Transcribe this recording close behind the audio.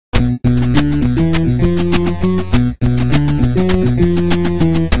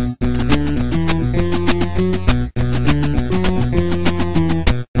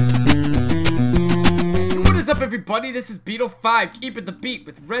Everybody, this is Beetle5, keeping the beat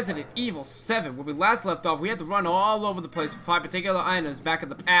with Resident Evil 7. When we last left off, we had to run all over the place to find particular items back in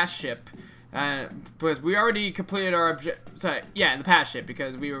the past ship. Because we already completed our in the past ship,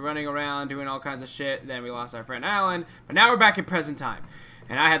 because we were running around doing all kinds of shit. Then we lost our friend Alan, but now we're back in present time.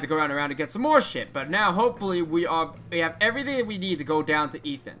 And I had to go around to get some more shit. But now, hopefully, we have everything that we need to go down to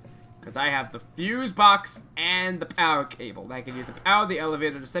Ethan. Because I have the fuse box and the power cable that I can use to power the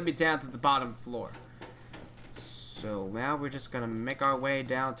elevator to send me down to the bottom floor. So now we're just gonna make our way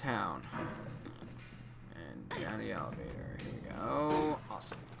downtown. And down the elevator. Here we go.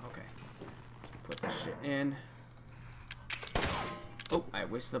 Awesome. Okay. Let's put this shit in. Oh, I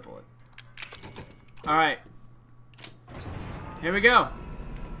wasted a bullet. Alright. Here we go.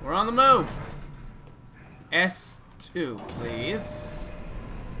 We're on the move. S2, please.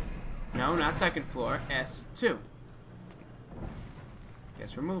 No, not second floor. S2.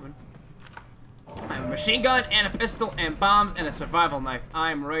 Guess we're moving. I have a machine gun and a pistol and bombs and a survival knife.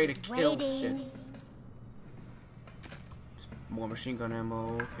 I'm ready to kill shit. More machine gun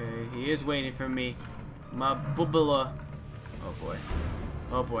ammo. Okay, he is waiting for me. My bubbler. Oh boy.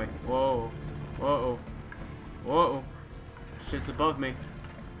 Oh boy. Whoa. Whoa. Whoa. Shit's above me.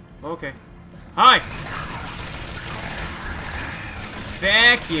 Okay. Hi!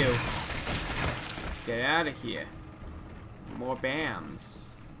 Thank you. Get out of here. More BAMs.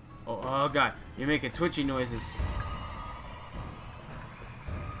 Oh god, you're making twitchy noises.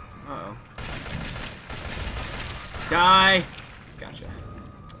 Uh-oh. Die! Gotcha.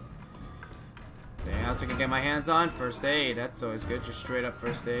 Anything else I can get my hands on? First aid, that's always good. Just straight up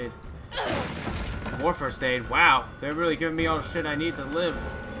first aid. More first aid. Wow, they're really giving me all the shit I need to live.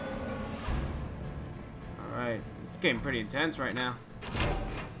 Alright, it's getting pretty intense right now.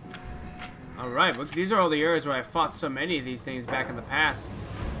 Alright, look, these are all the areas where I fought so many of these things back in the past.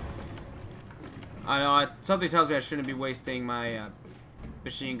 I know, something tells me I shouldn't be wasting my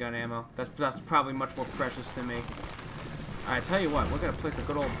machine gun ammo. That's probably much more precious to me. Alright, tell you what, we're gonna place a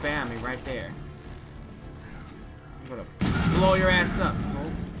good old BAMmy right there. I'm gonna blow your ass up,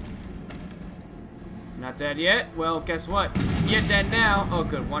 fool. Not dead yet? Well, guess what? You're dead now. Oh,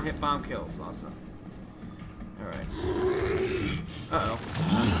 good. One hit bomb kills. Awesome. Alright. Uh-oh.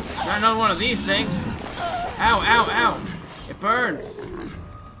 Not another one of these things. Ow, ow, ow. It burns.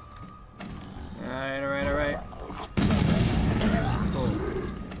 Alright, alright, alright.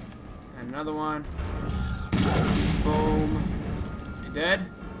 Boom. And another one. Boom. You dead?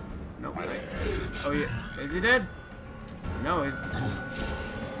 Nope. Oh, yeah. Is he dead? No, he's...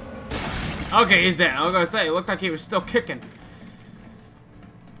 Okay, he's dead. I was gonna say, it looked like he was still kicking.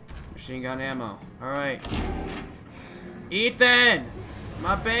 Machine gun ammo. Alright. Ethan!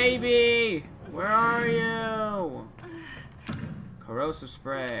 My baby! Where are you? Corrosive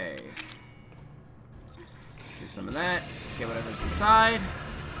spray. Do some of that. Get whatever's inside.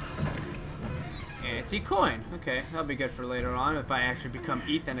 Anti-coin. Okay, that'll be good for later on if I actually become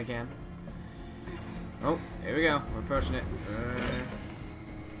Ethan again. Oh, here we go. We're approaching it.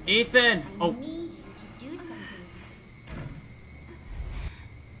 Ethan! Oh!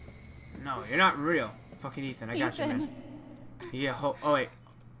 No, you're not real. Fucking Ethan, I got you, man. Yeah, oh wait.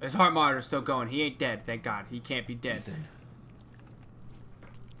 His heart monitor's still going. He ain't dead, thank God. He can't be dead.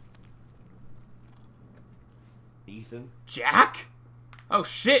 Ethan? Jack? Oh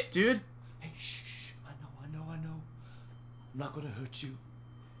shit, dude. Hey, shh. I know. I'm not gonna hurt you.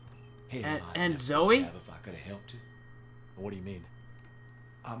 Hey, and Zoe? If I could have helped you. What do you mean?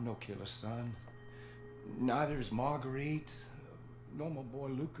 I'm no killer, son. Neither is Marguerite, nor my boy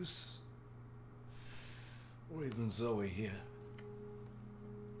Lucas, or even Zoe here.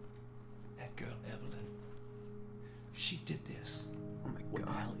 That girl, Evelyn, she did this. Oh my God. What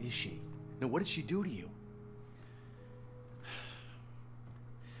the hell is she? No, what did she do to you?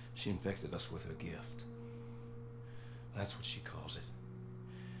 She infected us with her gift. That's what she calls it.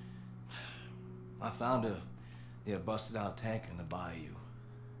 I found her near a busted out tanker in the bayou.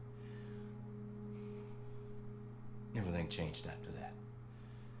 Everything changed after that.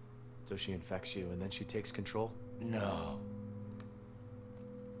 So she infects you and then she takes control? No.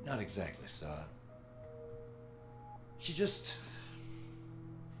 Not exactly, son. She just...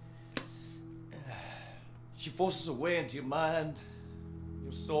 She forces her way into your mind,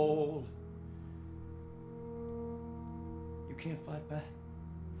 your soul. You can't fight back.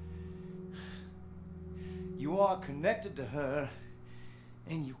 You are connected to her,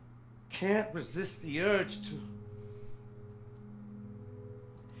 and you can't resist the urge to...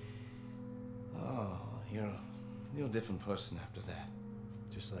 You're a different person after that.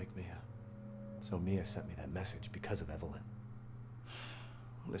 Just like Mia. So Mia sent me that message because of Evelyn.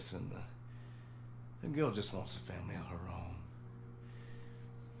 Listen, the girl just wants a family of her own.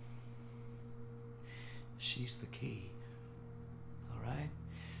 She's the key. All right?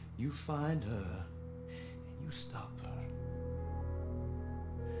 You find her, and you stop her.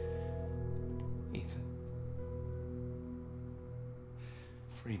 Ethan,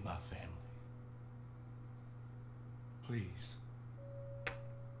 free my family. Please.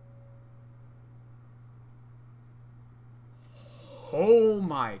 Oh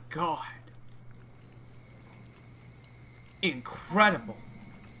my god. Incredible.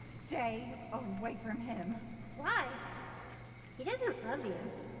 Stay away from him. Why? He doesn't love you.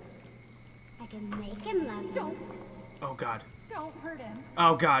 I can make him love you. Oh god. Don't hurt him.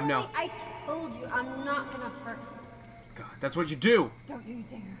 Oh god, no. I told you I'm not gonna hurt him. God, that's what you do. Don't you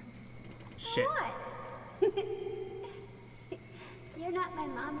dare. Shit. What? You're not my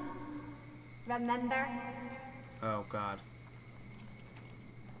mom. Remember? Oh god.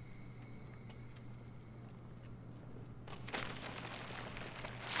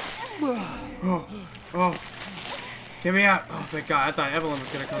 Oh. Get me out. Oh, thank God. I thought Evelyn was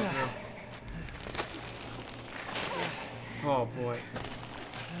going to come through. Oh, boy.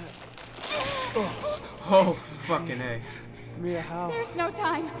 Oh, fucking A. Mia, how? There's no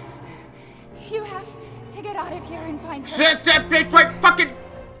time. You have to get out of here and find her. Shit, that bitch, wait, fucking.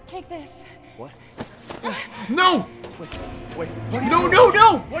 Take this. What? No! Wait. No!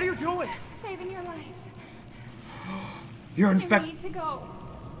 What are you doing? Saving your life. You're You infected. need to go.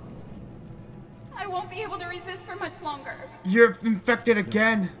 I won't be able to resist for much longer. You're infected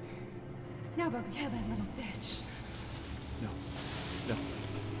again. Now go kill that little bitch. No.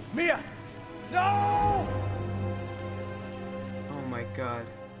 Mia! No! Oh my God.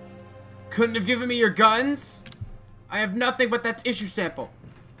 Couldn't have given me your guns? I have nothing but that tissue sample.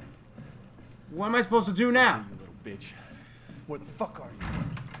 What am I supposed to do now? You little bitch. Where the fuck are you?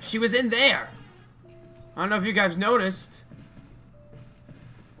 She was in there. I don't know if you guys noticed.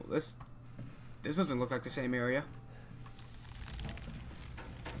 Well, this doesn't look like the same area.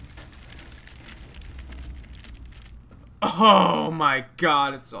 Oh my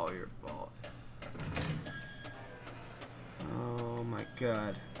God, it's all your fault. Oh my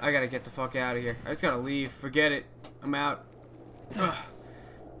God. I gotta get the fuck out of here. I just gotta leave. Forget it. I'm out. Ugh.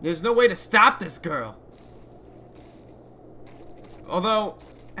 There's no way to stop this girl. Although,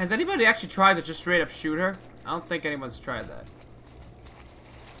 has anybody actually tried to just straight up shoot her? I don't think anyone's tried that.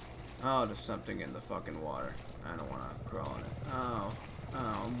 Oh, there's something in the fucking water. I don't want to crawl in it. Oh,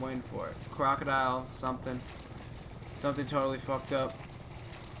 I'm waiting for it. Crocodile, something. Something totally fucked up.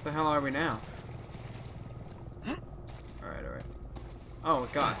 What the hell are we now? Alright. Oh,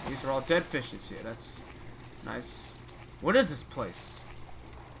 God. These are all dead fishes here. That's nice. What is this place?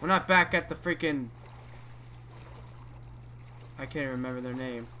 We're not back at the freaking... I can't even remember their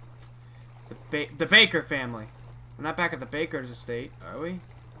name. The Baker family. We're not back at the Baker's estate, are we?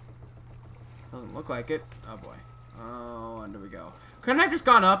 Doesn't look like it. Oh, boy. Oh, under we go. Couldn't I have just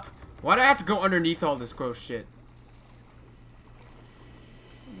gone up? Why'd I have to go underneath all this gross shit?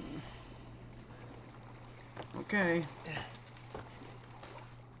 Okay.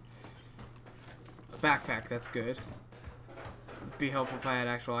 A backpack, that's good. It'd be helpful if I had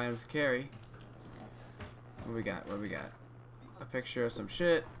actual items to carry. What we got? A picture of some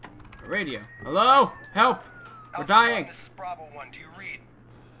shit. A radio. Hello? Help! We're dying. This is Bravo 1. Do you read?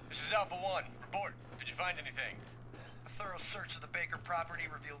 This is Alpha 1. Report. Did you find anything? A thorough search of the Baker property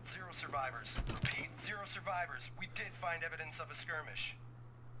revealed 0 survivors. Repeat, 0 survivors. We did find evidence of a skirmish.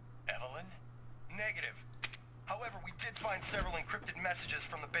 Evelyn? Negative. However, we did find several encrypted messages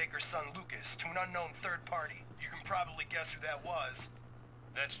from the Baker's son Lucas to an unknown third party. You can probably guess who that was.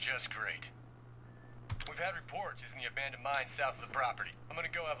 That's just great. We've had reports using the abandoned mine south of the property. I'm gonna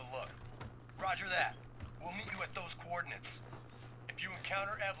go have a look. Roger that. We'll meet you at those coordinates. If you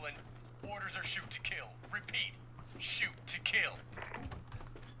encounter Evelyn, orders are shoot to kill. Repeat, shoot to kill.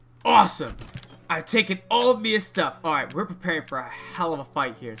 Awesome! I've taken all of Mia's stuff. Alright, we're preparing for a hell of a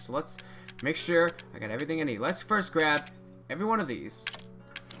fight here. So let's make sure I got everything I need. Let's first grab every one of these.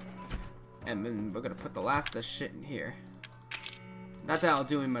 And then we're going to put the last of this shit in here. Not that I'll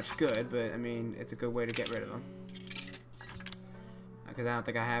do me much good, but I mean, it's a good way to get rid of them. Because I don't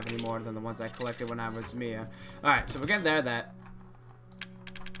think I have any more than the ones I collected when I was Mia. Alright, so we're getting there, that.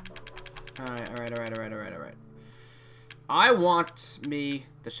 Alright. I want me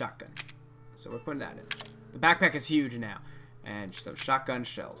the shotgun. So we're putting that in. The backpack is huge now. And some shotgun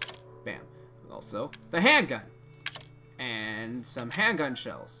shells. Bam. Also, the handgun. And some handgun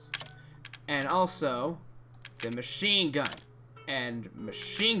shells. And also, the machine gun. And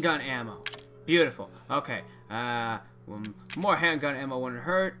machine gun ammo. Beautiful. Okay. More handgun ammo wouldn't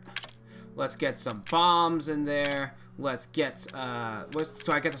hurt. Let's get some bombs in there. Let's get, so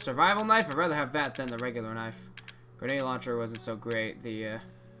I get the survival knife? I'd rather have that than the regular knife. Grenade launcher wasn't so great. The,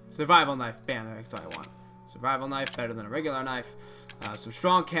 survival knife. Bam, that's what I want. Survival knife, better than a regular knife. Some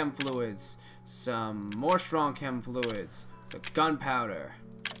strong chem fluids. Some more strong chem fluids. Some gunpowder.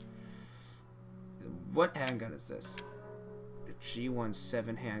 What handgun is this? A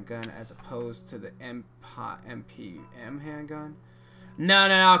G17 handgun as opposed to the MPM handgun? No,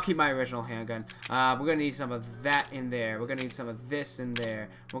 I'll keep my original handgun. We're gonna need some of that in there. We're gonna need some of this in there.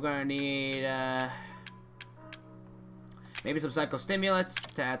 We're gonna need, maybe some psychostimulants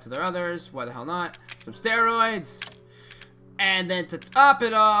to add to their others. Why the hell not? Some steroids. And then to top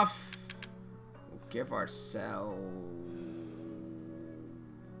it off, we'll give ourselves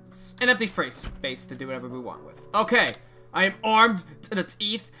an empty free space to do whatever we want with. Okay, I am armed to the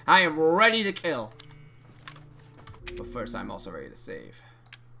teeth. I am ready to kill. But first, I'm also ready to save.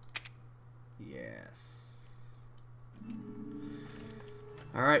 Yes.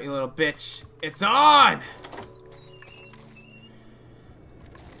 Alright, you little bitch. It's on!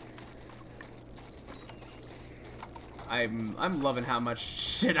 I'm loving how much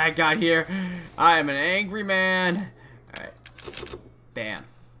shit I got here. I am an angry man. Alright. Bam.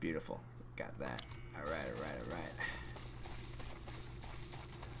 Beautiful. Got that. Alright.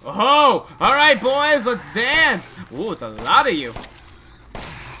 Oh! Alright, boys, let's dance! Ooh, it's a lot of you.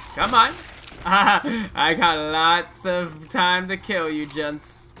 Come on. I got lots of time to kill you,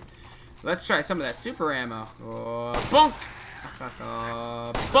 gents. Let's try some of that super ammo. Oh, bonk!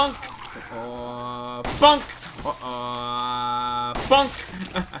 Bonk! Oh, bonk! Bonk!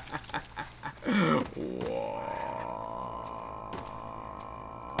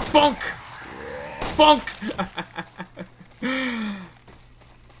 Bonk! Bonk!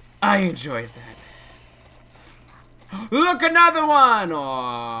 I enjoyed that. Look, another one!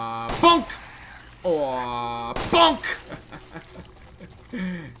 Oh, bonk! Oh, bonk!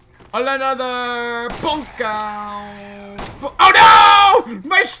 Another bonk! Oh no!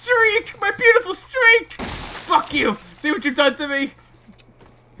 My streak! My beautiful streak! Fuck you! See what you've done to me?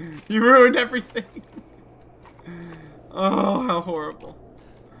 You ruined everything. Oh, how horrible.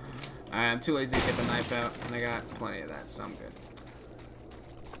 I'm too lazy to get the knife out, and I got plenty of that, so I'm good.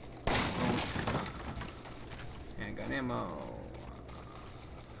 Handgun ammo.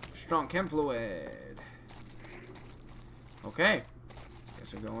 Strong chem fluid. Okay.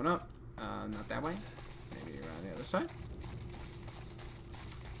 Guess we're going up. Not that way. Maybe around the other side.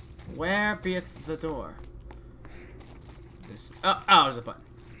 Where beeth the door? This. Oh, there's a button.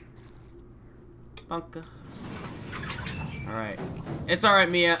 Bunker. Alright. It's alright,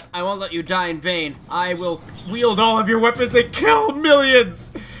 Mia. I won't let you die in vain. I will wield all of your weapons and kill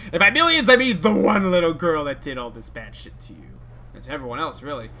millions! And by millions, I mean the one little girl that did all this bad shit to you. And to everyone else,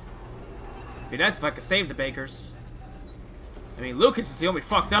 really. It'd be nice if I could save the Bakers. I mean, Lucas is the only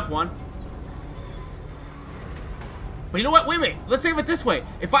fucked up one. But you know what? Wait. Let's think of it this way.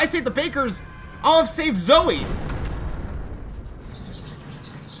 If I save the Bakers, I'll have saved Zoe.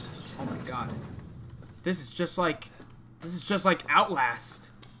 Oh my god. This is just like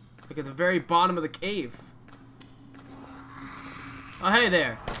Outlast. Like at the very bottom of the cave. Oh, hey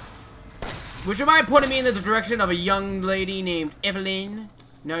there. Would you mind pointing me in the direction of a young lady named Evelyn?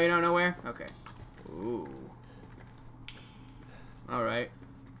 No, you don't know where? Okay. Ooh. Alright.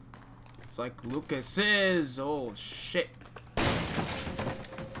 It's like Lucas's old shit.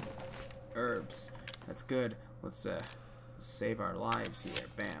 Herbs. That's good. Let's save our lives here.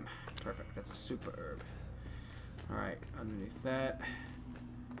 Bam. Perfect. That's a super herb. Alright. Underneath that.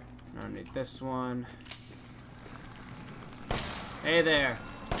 Underneath this one. Hey there.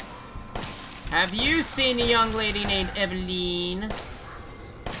 Have you seen a young lady named Evelyn?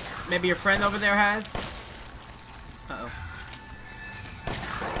 Maybe your friend over there has? Uh-oh.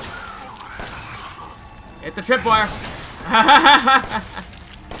 Hit the tripwire.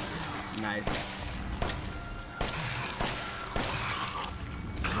 Nice.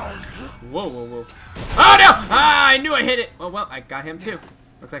 Whoa. Oh no! Ah, I knew I hit it. Oh well, I got him too.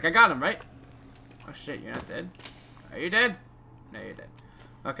 Looks like I got him, right? Oh shit, you're not dead. Are you dead? No, you're dead.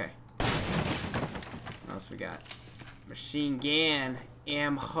 Okay. What else we got? Machine gun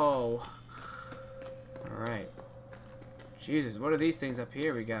ammo. Alright. Jesus, what are these things up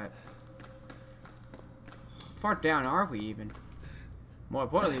here we got? How far down are we even? More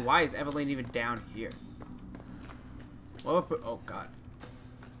importantly, why is Evelyn even down here? Oh god.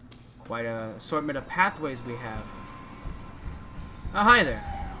 Quite an assortment of pathways we have. Oh, hi there.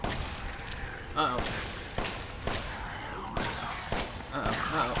 Uh-oh.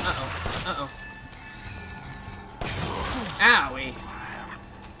 Uh-oh. Uh-oh. Uh-oh. Owie.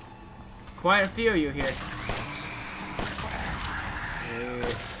 Quite a few of you here.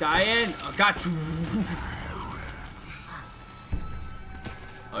 Dying? I got you.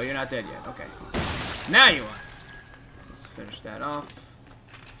 Oh, you're not dead yet. Okay. Now you are. Let's finish that off.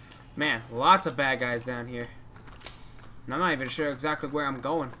 Man, lots of bad guys down here. And I'm not even sure exactly where I'm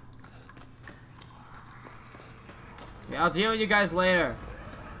going. Yeah, I'll deal with you guys later.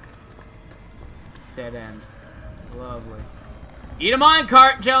 Dead end. Lovely. Eat a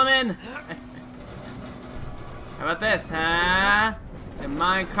minecart, gentlemen! How about this, huh? A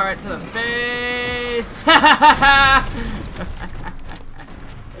minecart to the face!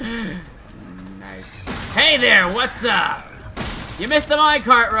 Nice. Hey there, what's up? You missed the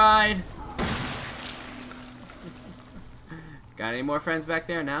minecart ride! Got any more friends back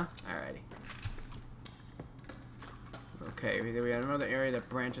there now? Alrighty. Okay, we have another area that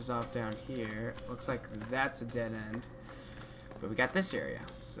branches off down here. Looks like that's a dead end. But we got this area,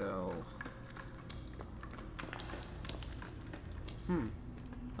 so...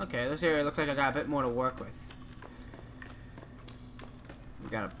 Okay, this area looks like I got a bit more to work with. We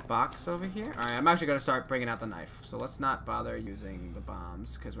got a box over here. Alright, I'm actually going to start bringing out the knife. So let's not bother using the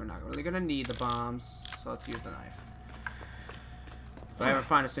bombs, because we're not really going to need the bombs. So let's use the knife. If I ever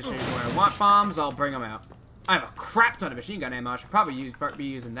find a situation where I want bombs, I'll bring them out. I have a crap ton of machine gun ammo. I should probably be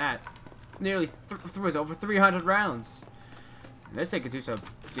using that. Nearly threw over 300 rounds. And this thing could do some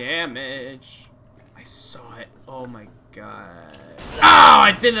damage. I saw it. Oh my god. Oh,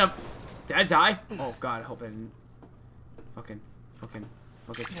 I didn't. Did I die? Oh god, I hope I didn't. Fucking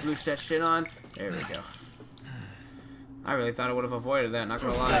sploosh that shit on. There we go. I really thought I would have avoided that, not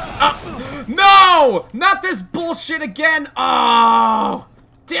gonna lie. Oh! No! Not this bullshit again! Oh!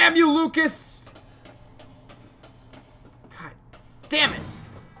 Damn you, Lucas! God damn it!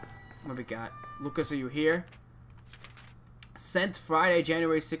 What we got? Lucas, are you here? Sent Friday,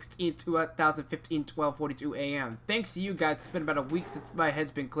 January 16th, 2015, 12:42 a.m. Thanks to you guys, it's been about a week since my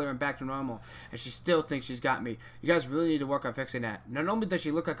head's been clear and back to normal, and she still thinks she's got me. You guys really need to work on fixing that. Not only does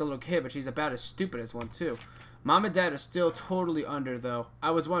she look like a little kid, but she's about as stupid as one, too. Mom and Dad are still totally under, though.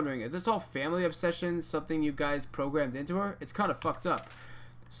 I was wondering, is this whole family obsession something you guys programmed into her? It's kind of fucked up.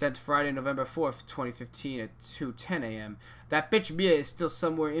 Sent Friday, November 4th, 2015 at 2:10 a.m. That bitch Mia is still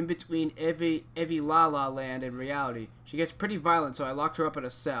somewhere in between Evie La La Land and reality. She gets pretty violent, so I locked her up in a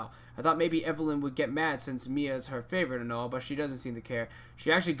cell. I thought maybe Evelyn would get mad since Mia's her favorite and all, but she doesn't seem to care.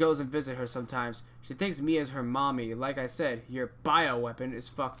 She actually goes and visits her sometimes. She thinks Mia's her mommy. Like I said, your bioweapon is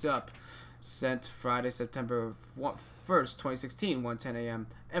fucked up. Sent Friday, September 1st, 2016, 1:10 a.m.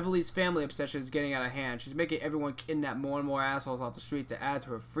 Evelyn's family obsession is getting out of hand. She's making everyone kidnap more and more assholes off the street to add to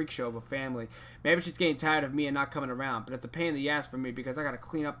her freak show of a family. Maybe she's getting tired of me and not coming around, but it's a pain in the ass for me because I gotta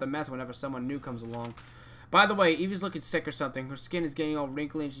clean up the mess whenever someone new comes along. By the way, Evie's looking sick or something. Her skin is getting all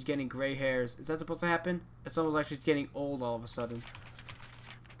wrinkly and she's getting gray hairs. Is that supposed to happen? It's almost like she's getting old all of a sudden.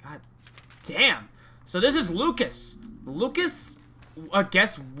 God damn. So this is Lucas. Lucas, I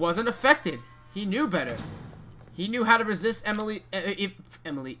guess, wasn't affected. He knew better. He knew how to resist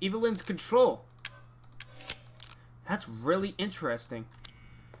Evelyn's control. That's really interesting.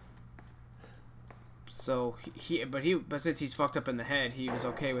 So but since he's fucked up in the head, he was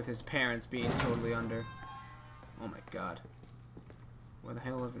okay with his parents being totally under. Oh my god. Where the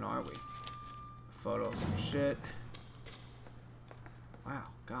hell even are we? Photos of shit. Wow,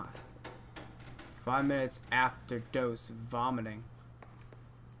 god. 5 minutes after dose, vomiting.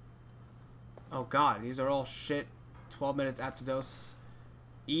 Oh god, these are all shit. 12 minutes after dose.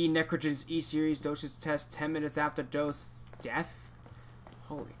 Necrogen's E-Series dosage test. 10 minutes after dose, death?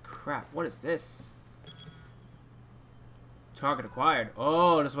 Holy crap, what is this? Target acquired.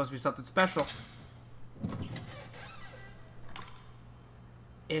 Oh, this must be something special.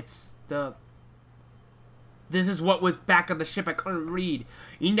 It's the... This is what was back on the ship. I couldn't read.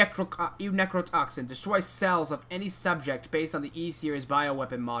 Necrotoxin destroys cells of any subject based on the E-Series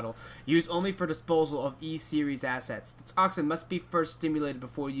bioweapon model. Used only for disposal of E-Series assets. The toxin must be first stimulated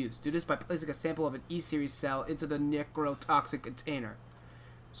before use. Do this by placing a sample of an E-Series cell into the necrotoxin container.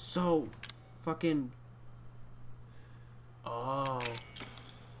 So, fucking... Oh...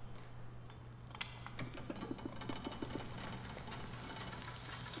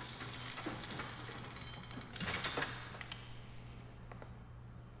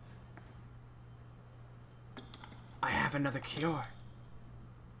 I have another cure.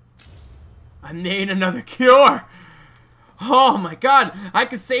 I made another cure. Oh my god, I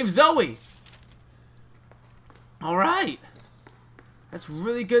can save Zoe. All right. That's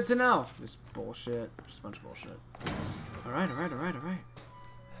really good to know. Just bullshit. Just a bunch of bullshit. Alright, alright, alright, alright.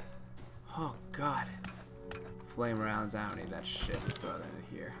 Oh, God. Flame rounds. I don't need that shit. Throw that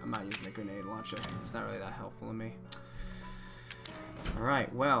in here. I'm not using a grenade launcher. It's not really that helpful to me.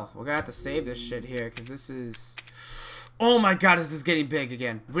 Alright, well, we're gonna have to save this shit here, because this is... Oh my god, this is getting big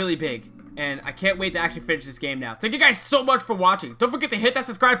again. Really big. And I can't wait to actually finish this game now. Thank you guys so much for watching. Don't forget to hit that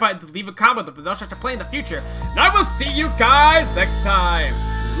subscribe button to leave a comment if you don't start to play in the future. And I will see you guys next time.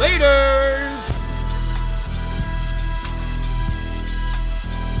 Later!